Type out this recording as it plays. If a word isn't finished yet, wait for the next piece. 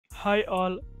Hi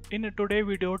all, in today's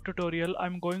video tutorial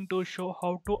I'm going to show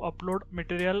how to upload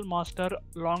material master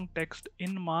long text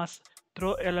in mass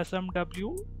through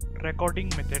LSMW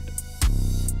recording method.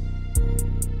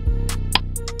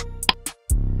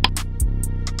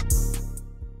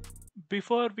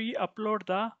 Before we upload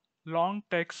the long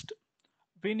text,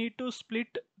 we need to split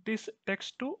this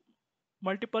text to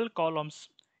multiple columns.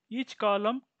 Each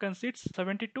column consists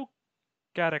 72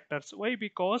 characters. Why?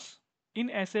 Because in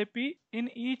SAP, in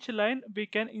each line we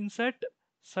can insert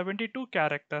 72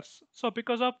 characters. So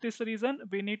because of this reason,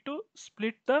 we need to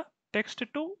split the text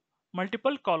to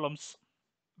multiple columns.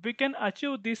 We can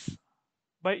achieve this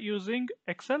by using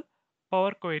Excel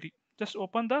Power Query. Just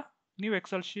open the new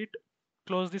Excel sheet,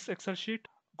 close this Excel sheet,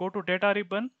 go to data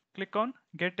ribbon, click on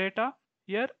get data.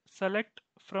 Here select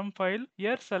from file,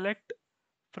 here select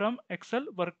from Excel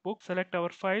workbook, select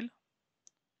our file,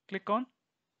 click on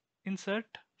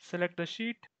insert, select the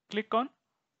sheet, click on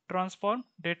transform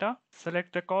data,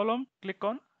 select the column, click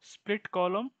on split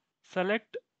column,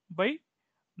 select by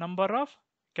number of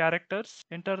characters,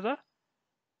 enter the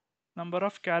number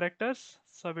of characters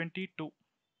 72,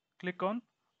 click on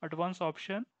advanced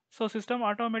option. So system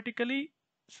automatically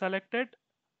selected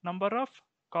number of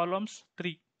columns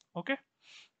 3. Okay,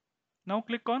 now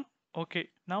click on OK.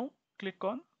 Now click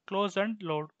on close and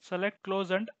load, select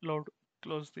close and load,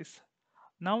 close this.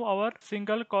 Now our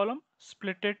single column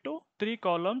splitted to 3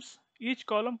 columns. Each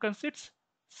column consists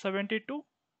 72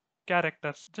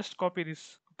 characters. Just copy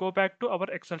this. Go back to our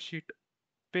Excel sheet.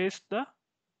 Paste the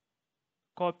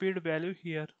copied value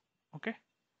here. Okay.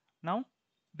 Now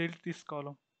delete this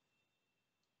column.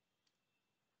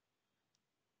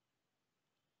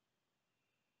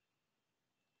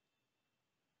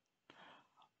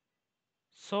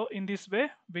 So in this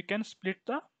way we can split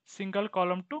the single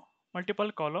column to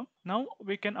multiple column. Now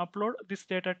we can upload this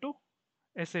data to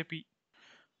SAP.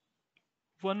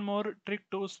 One more trick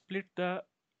to split the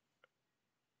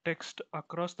text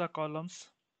across the columns.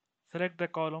 Select the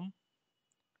column,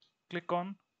 click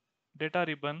on data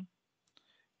ribbon.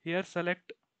 Here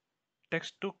select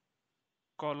text to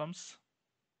columns.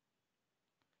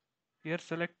 Here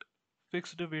select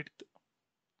fixed width.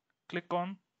 Click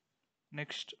on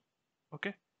next.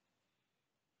 Okay.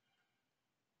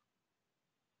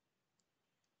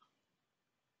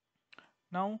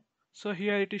 Now, so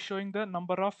here it is showing the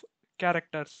number of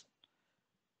characters.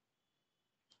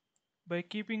 By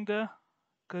keeping the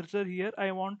cursor here,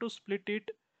 I want to split it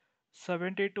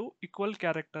 72 equal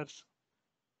characters.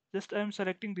 Just I am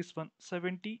selecting this one,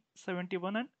 70,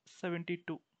 71 and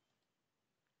 72.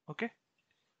 Okay.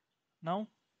 Now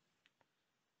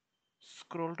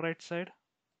scroll right side.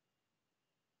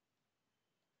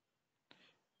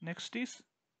 Next is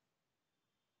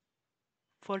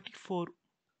 44.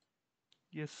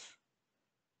 Yes.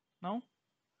 Now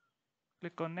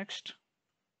click on next.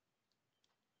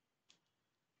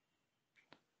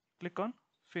 Click on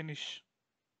finish.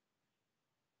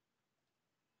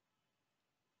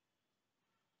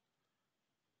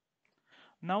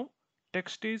 Now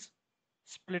text is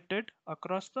splitted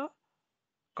across the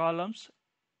columns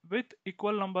with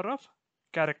equal number of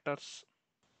characters.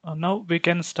 Now we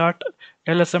can start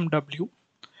LSMW.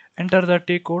 Enter the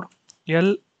T code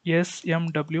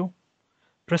LSMW.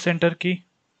 Press enter key.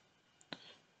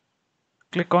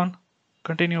 Click on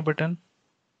continue button.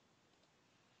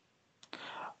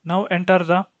 Now enter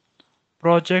the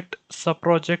project,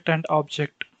 subproject and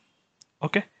object.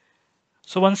 Okay.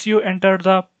 So once you enter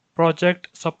the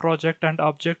project, subproject and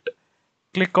object,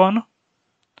 click on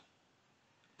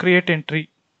create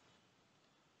entry.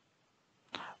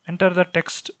 Enter the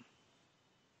text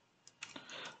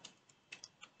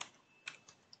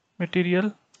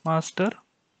material master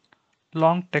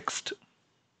long text.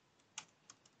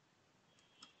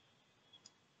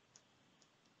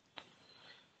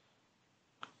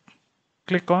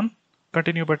 Click on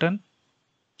continue button.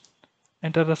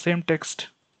 Enter the same text.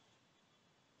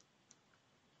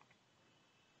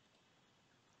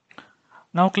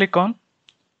 Now click on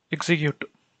execute.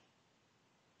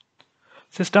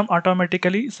 System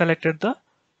automatically selected the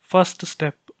first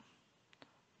step.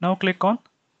 Now click on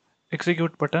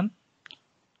execute button.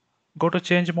 Go to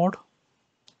change mode.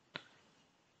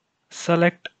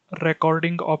 Select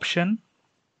recording option.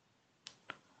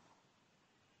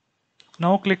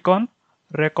 Now click on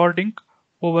recording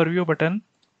overview button.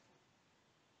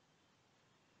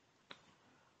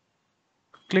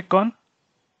 Click on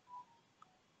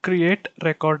create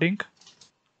recording.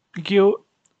 Give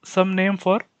some name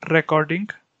for recording.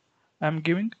 I'm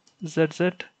giving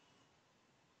ZZ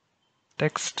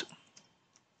text.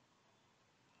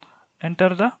 Enter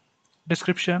the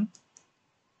description.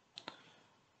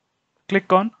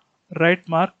 Click on right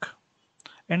mark,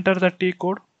 enter the T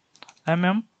code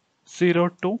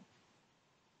MM02,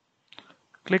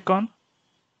 click on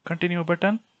continue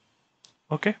button.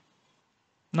 Okay.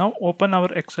 Now open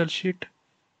our Excel sheet.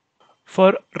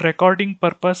 For recording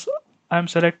purpose, I am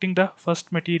selecting the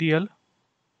first material,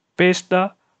 paste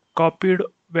the copied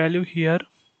value here,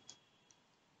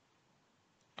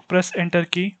 press enter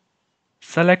key,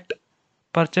 select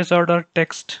purchase order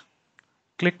text,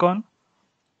 click on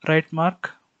right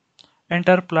mark,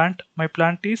 enter plant. My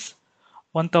plant is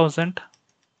 1000.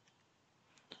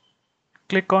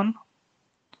 Click on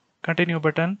continue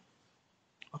button.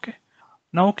 Okay.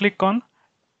 Now click on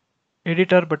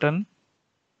editor button,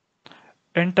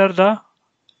 enter the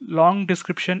long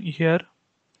description here,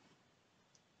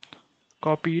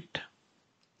 copy it,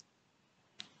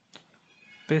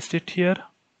 paste it here,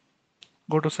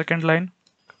 go to second line,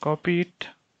 copy it,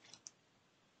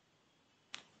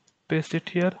 paste it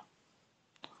here,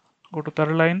 go to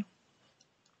third line,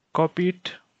 copy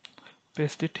it,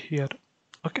 paste it here.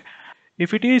 Okay.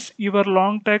 If it is your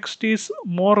long text is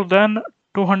more than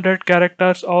 200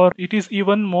 characters or it is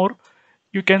even more,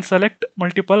 you can select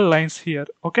multiple lines here.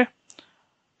 Okay.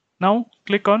 Now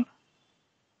click on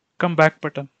come back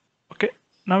button. Okay.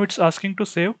 Now it's asking to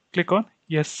save. Click on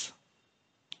yes.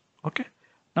 Okay.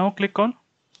 Now click on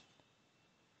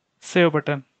save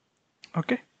button.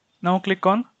 Okay. Now click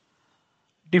on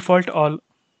default all.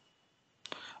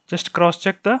 Just cross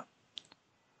check the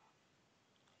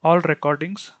all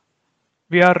recordings.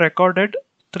 We are recorded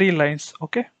 3 lines.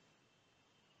 Okay.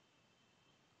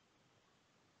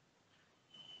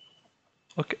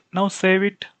 Okay. Now save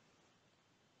it.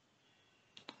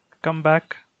 Come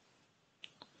back.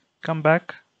 Come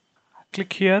back.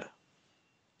 Click here.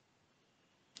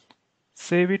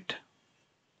 Save it.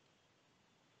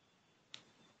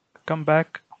 Come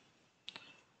back.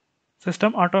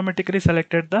 System automatically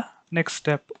selected the next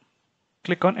step.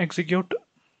 Click on execute.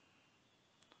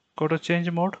 Go to change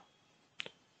mode.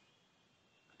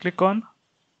 Click on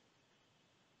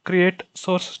create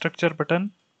source structure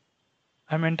button.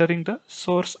 I'm entering the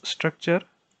source structure.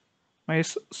 My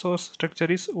source structure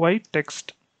is white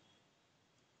text.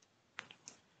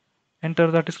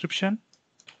 Enter the description.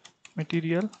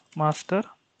 Material master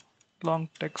long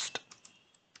text.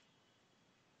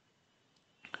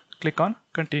 Click on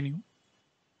continue.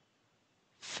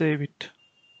 Save it.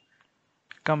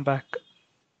 Come back.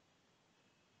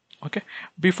 Okay.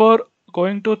 Before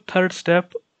going to third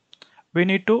step, we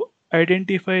need to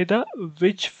identify the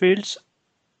which fields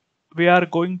we are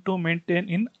going to maintain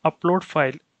in upload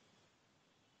file.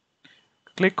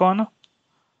 Click on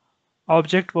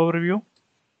object overview,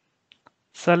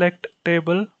 select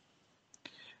table.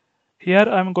 Here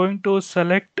I am going to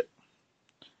select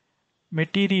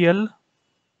material,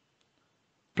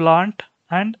 plant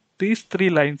and these 3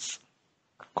 lines.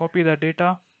 Copy the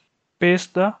data,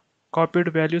 paste the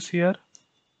copied values here.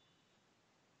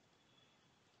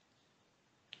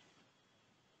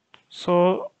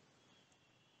 So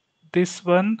this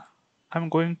one I'm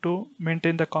going to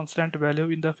maintain the constant value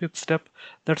in the 5th step.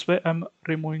 That's why I'm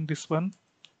removing this one.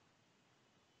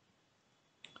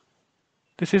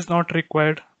 This is not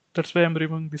required. That's why I'm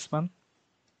removing this one.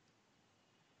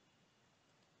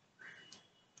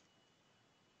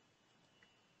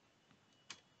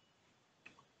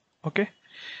 Okay.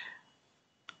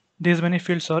 These many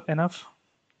fields are enough.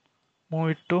 Move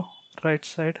it to right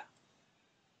side.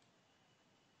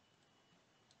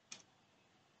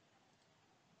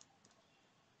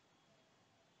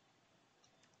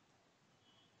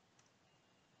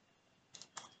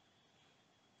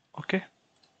 Okay.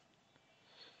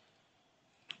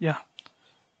 Yeah.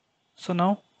 So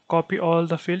now copy all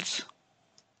the fields.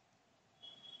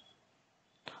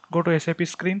 Go to SAP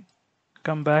screen.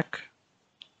 Come back.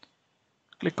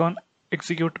 Click on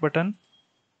execute button.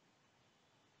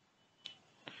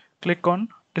 Click on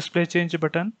display change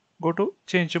button. Go to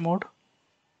change mode.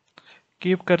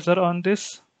 Keep cursor on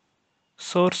this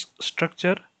source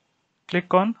structure.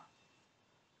 Click on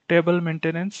table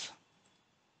maintenance.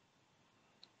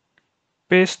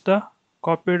 Paste the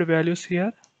copied values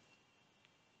here.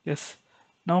 Yes.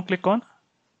 Now click on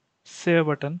save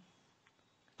button.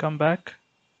 Come back.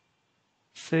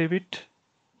 Save it.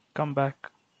 Come back.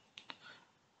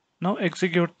 Now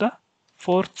execute the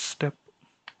 4th step.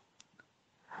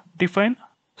 Define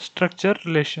structure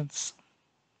relations.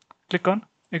 Click on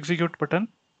execute button.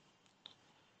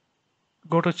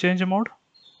 Go to change mode.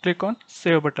 Click on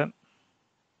save button.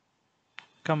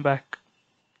 Come back.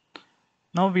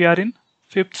 Now we are in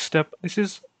 5th step. This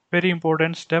is very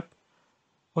important step.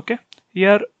 Okay.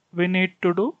 Here we need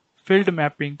to do field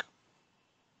mapping.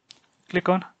 Click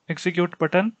on execute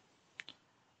button.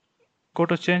 Go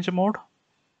to change mode.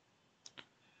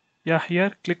 Yeah,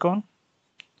 here click on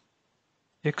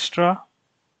extra,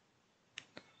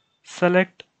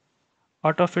 select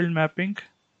autofill mapping,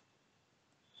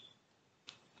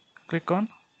 click on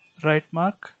right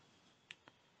mark.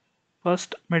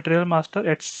 First material master,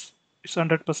 it's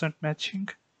 100% matching.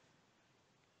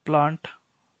 Plant,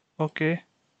 okay.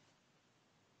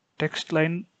 Text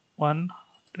line 1,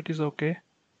 that is okay.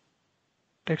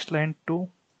 Text line 2,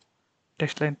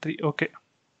 text line 3, okay.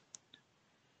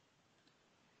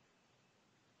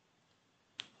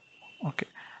 Okay.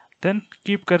 Then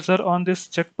keep cursor on this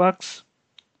checkbox.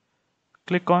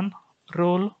 Click on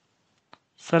role,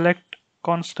 select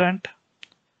constant,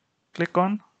 click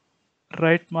on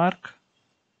right mark,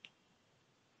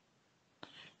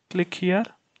 click here,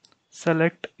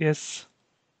 select yes,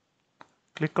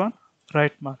 click on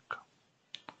right mark.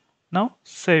 Now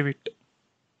save it.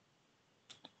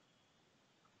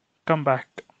 Come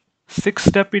back. Sixth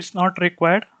step is not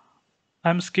required.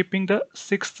 I'm skipping the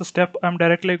sixth step. I'm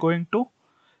directly going to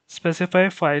specify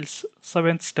files.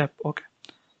 Seventh step. Okay.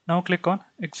 Now click on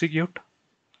execute.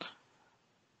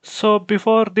 So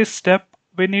before this step,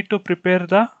 we need to prepare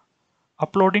the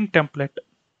uploading template.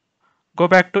 Go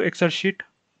back to Excel sheet,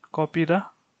 copy the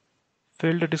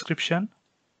field description,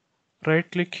 right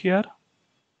click here,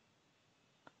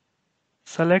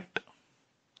 select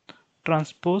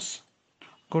transpose,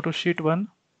 go to sheet 1,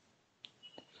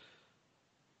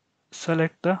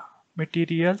 select the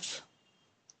materials,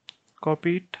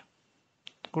 copy it,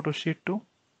 go to sheet 2,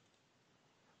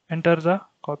 enter the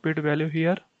copied value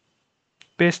here,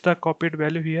 paste the copied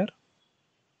value here,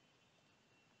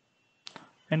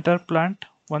 enter plant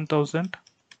 1000,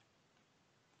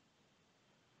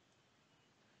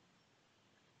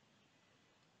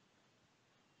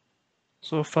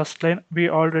 so first line we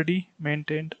already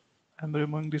maintained. I'm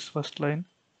removing this first line.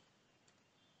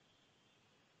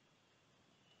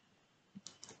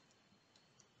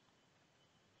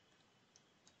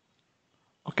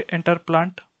 Okay, enter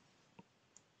plant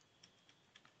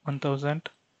 1000,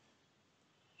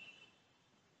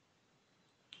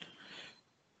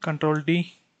 Control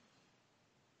D.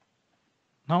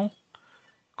 Now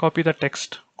copy the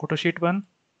text, go to sheet 1,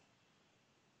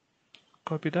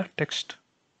 copy the text,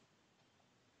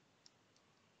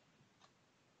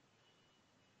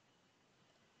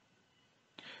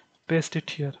 paste it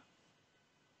here.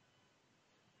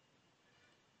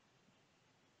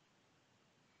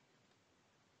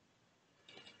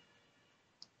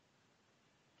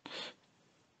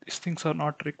 These things are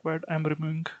not required. I'm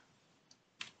removing.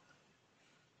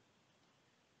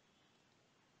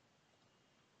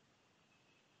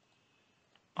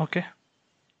 Okay.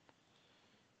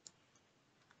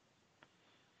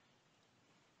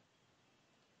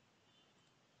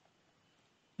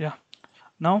 Yeah.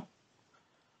 Now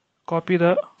copy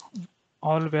the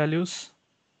all values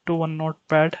to one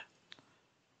notepad.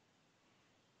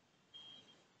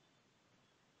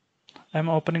 I'm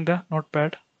opening the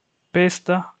notepad. Paste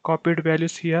the copied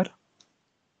values here.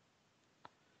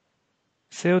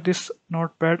 Save this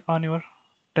notepad on your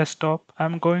desktop.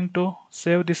 I'm going to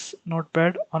save this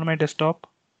notepad on my desktop.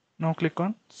 Now click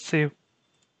on save.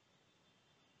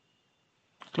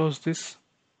 Close this.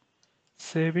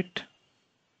 Save it.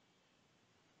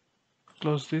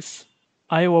 Close this.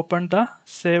 I opened the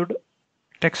saved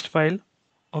text file.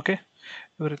 Okay.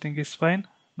 Everything is fine.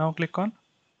 Now click on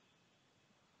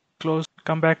close.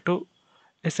 Come back to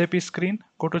SAP screen.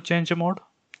 Go to change mode.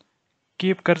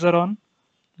 Keep cursor on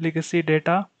legacy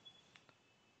data.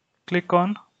 Click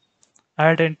on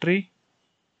add entry.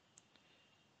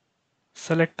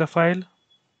 Select the file.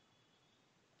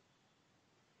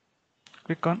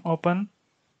 Click on open.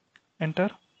 Enter.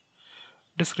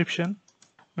 Description.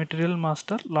 Material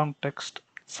master long text.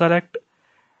 Select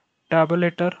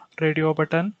tabulator radio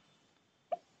button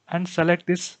and select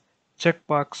this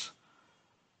checkbox.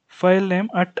 File name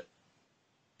at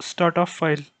start of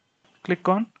file. Click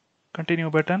on continue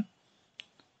button.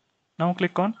 Now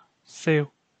click on save.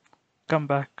 Come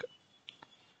back.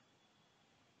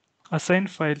 Assign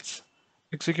files.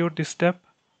 Execute this step.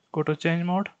 Go to change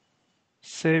mode.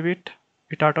 Save it.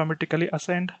 It automatically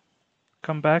assigned.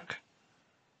 Come back.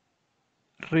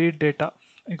 Read data.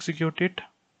 Execute it.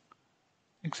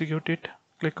 Execute it.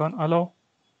 Click on allow.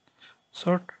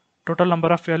 So total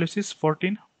number of values is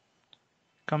 14.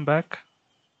 Come back.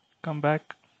 Come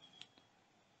back.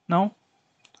 Now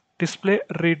display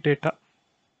read data.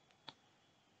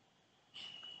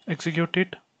 Execute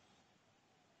it.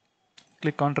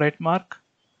 Click on right mark.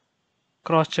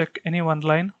 Cross check any one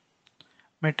line.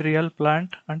 Material,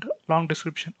 plant and long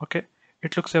description. Okay.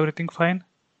 It looks everything fine.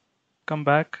 Come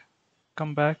back.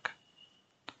 Come back.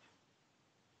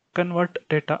 convert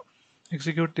data.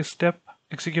 Execute this step,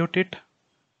 execute it.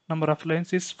 Number of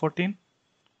lines is 14.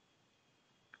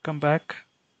 Come back,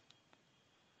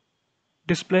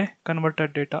 display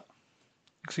converted data.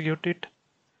 Execute it,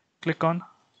 click on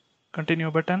continue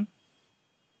button,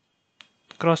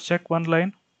 cross check one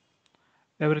line,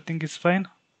 everything is fine.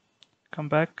 Come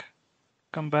back,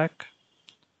 come back.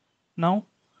 Now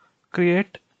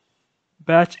create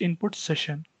batch input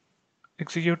session.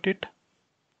 Execute it,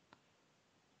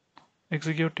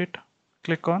 execute it,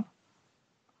 click on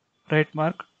right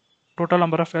mark. Total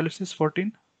number of values is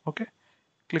 14. Okay,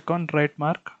 click on right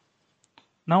mark.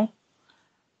 Now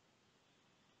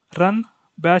run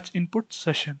batch input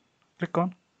session. Click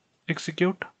on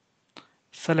execute,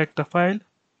 select the file,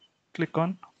 click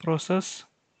on process.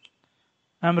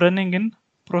 I'm running in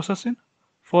process in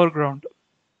foreground.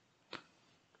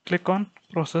 Click on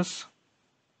process,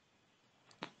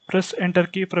 press enter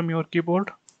key from your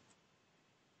keyboard.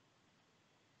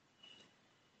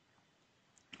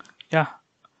 Yeah,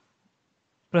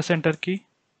 press enter key,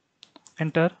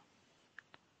 enter,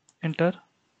 enter.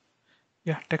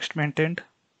 Yeah, text maintained.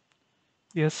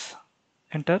 Yes,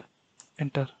 enter,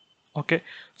 enter. Okay,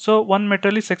 so one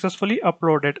material is successfully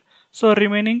uploaded. So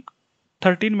remaining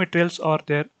 13 materials are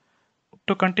there.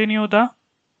 To continue the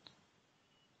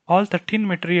all 13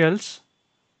 materials,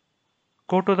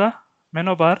 go to the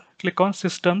menu bar, click on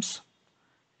systems.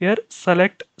 Here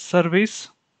select service.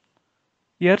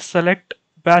 Here select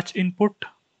batch input.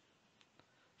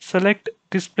 Select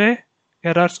display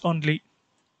errors only.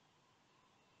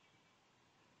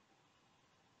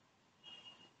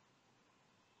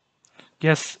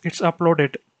 Yes, it's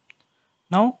uploaded.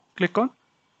 Now click on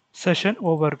session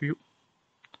overview.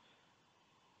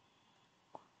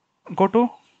 Go to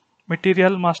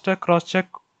material master, cross check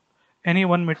any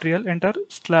one material, enter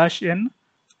 /n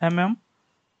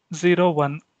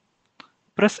mm01.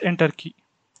 Press enter key.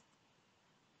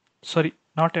 Sorry,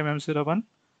 not mm01,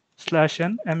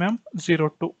 /n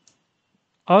mm02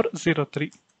 or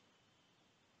 03.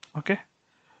 Okay,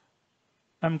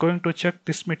 I'm going to check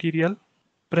this material.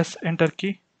 Press enter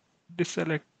key,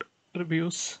 deselect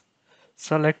reviews,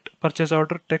 select purchase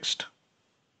order text,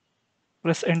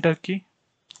 press enter key.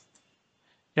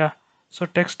 Yeah, so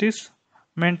text is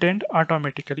maintained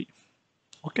automatically.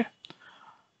 Okay,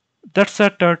 that's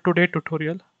it today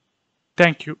tutorial.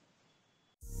 Thank you.